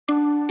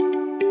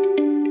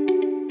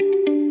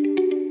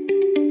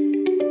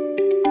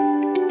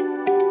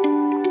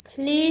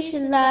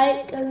Please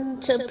like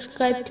and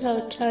subscribe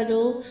to our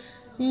channel.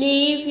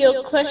 Leave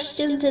your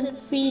questions and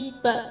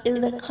feedback in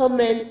the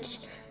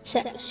comments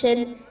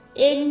section.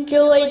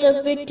 Enjoy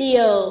the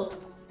video.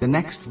 The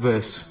next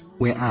verse,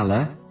 where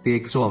Allah, the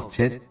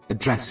Exalted,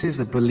 addresses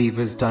the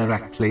believers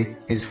directly,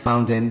 is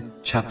found in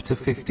chapter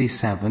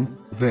 57,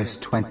 verse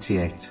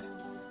 28.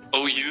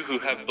 O you who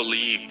have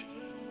believed,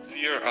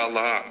 fear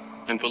Allah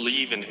and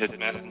believe in His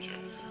Messenger.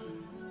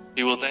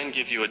 He will then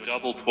give you a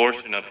double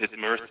portion of His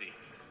mercy,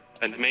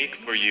 and make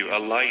for you a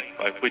light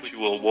by which you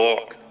will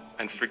walk,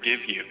 and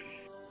forgive you.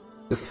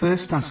 The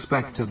first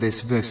aspect of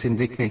this verse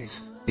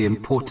indicates the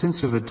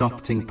importance of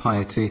adopting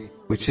piety,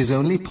 which is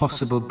only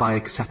possible by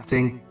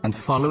accepting and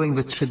following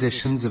the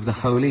traditions of the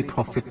Holy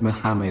Prophet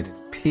Muhammad,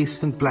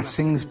 peace and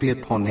blessings be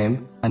upon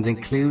him, and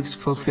includes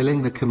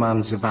fulfilling the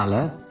commands of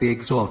Allah, the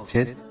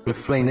Exalted,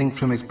 refraining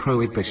from His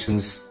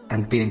prohibitions,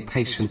 and being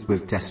patient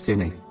with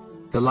destiny.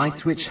 The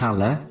light which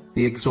Allah,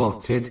 the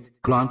Exalted,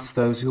 grants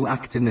those who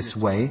act in this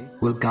way,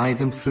 will guide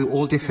them through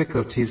all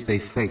difficulties they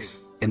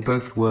face, in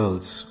both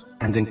worlds,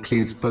 and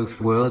includes both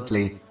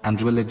worldly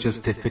and religious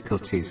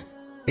difficulties.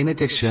 In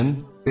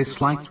addition,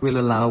 this light will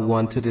allow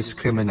one to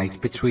discriminate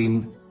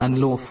between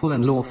unlawful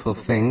and lawful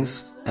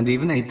things, and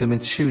even aid them in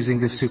choosing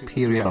the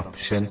superior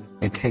option,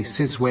 in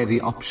cases where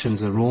the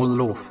options are all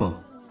lawful.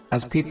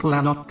 As people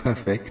are not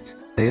perfect,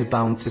 they are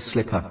bound to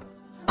slip up.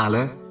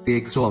 Allah, the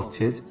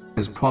Exalted,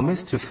 has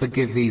promised to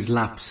forgive these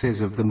lapses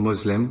of the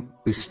Muslim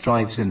who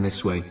strives in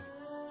this way.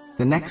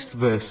 The next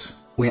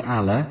verse, where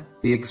Allah,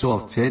 the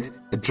Exalted,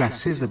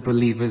 addresses the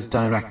believers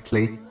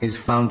directly, is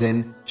found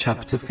in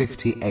chapter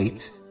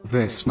 58,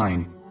 verse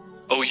 9.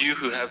 O you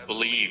who have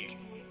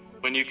believed,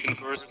 when you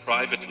converse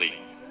privately,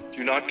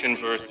 do not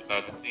converse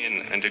about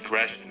sin and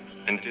aggression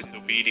and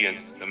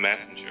disobedience to the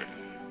Messenger,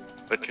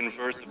 but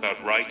converse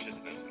about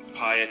righteousness and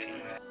piety.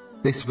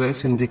 This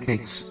verse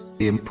indicates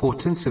the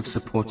importance of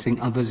supporting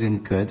others in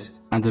good,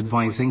 and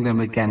advising them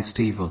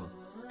against evil.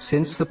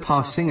 Since the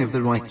passing of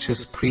the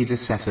righteous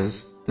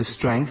predecessors, the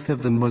strength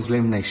of the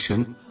Muslim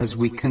nation has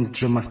weakened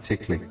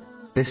dramatically.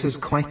 This is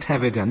quite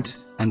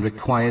evident, and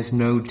requires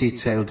no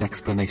detailed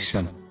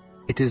explanation.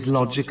 It is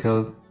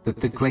logical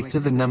that the greater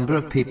the number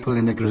of people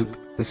in a group,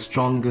 the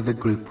stronger the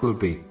group will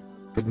be.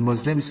 But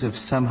Muslims have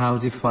somehow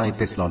defied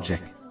this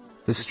logic.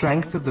 The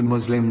strength of the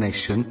Muslim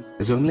nation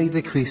has only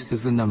decreased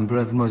as the number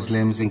of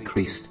Muslims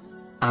increased.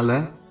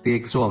 Allah, the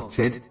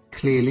Exalted,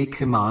 clearly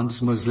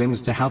commands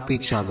Muslims to help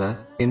each other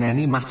in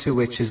any matter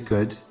which is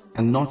good,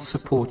 and not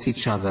support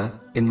each other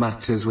in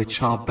matters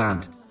which are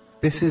bad.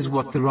 This is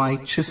what the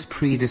righteous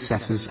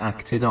predecessors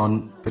acted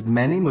on, but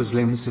many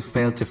Muslims have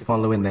failed to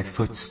follow in their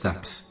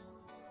footsteps.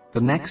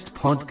 The next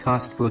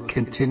podcast will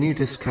continue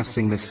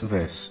discussing this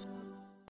verse.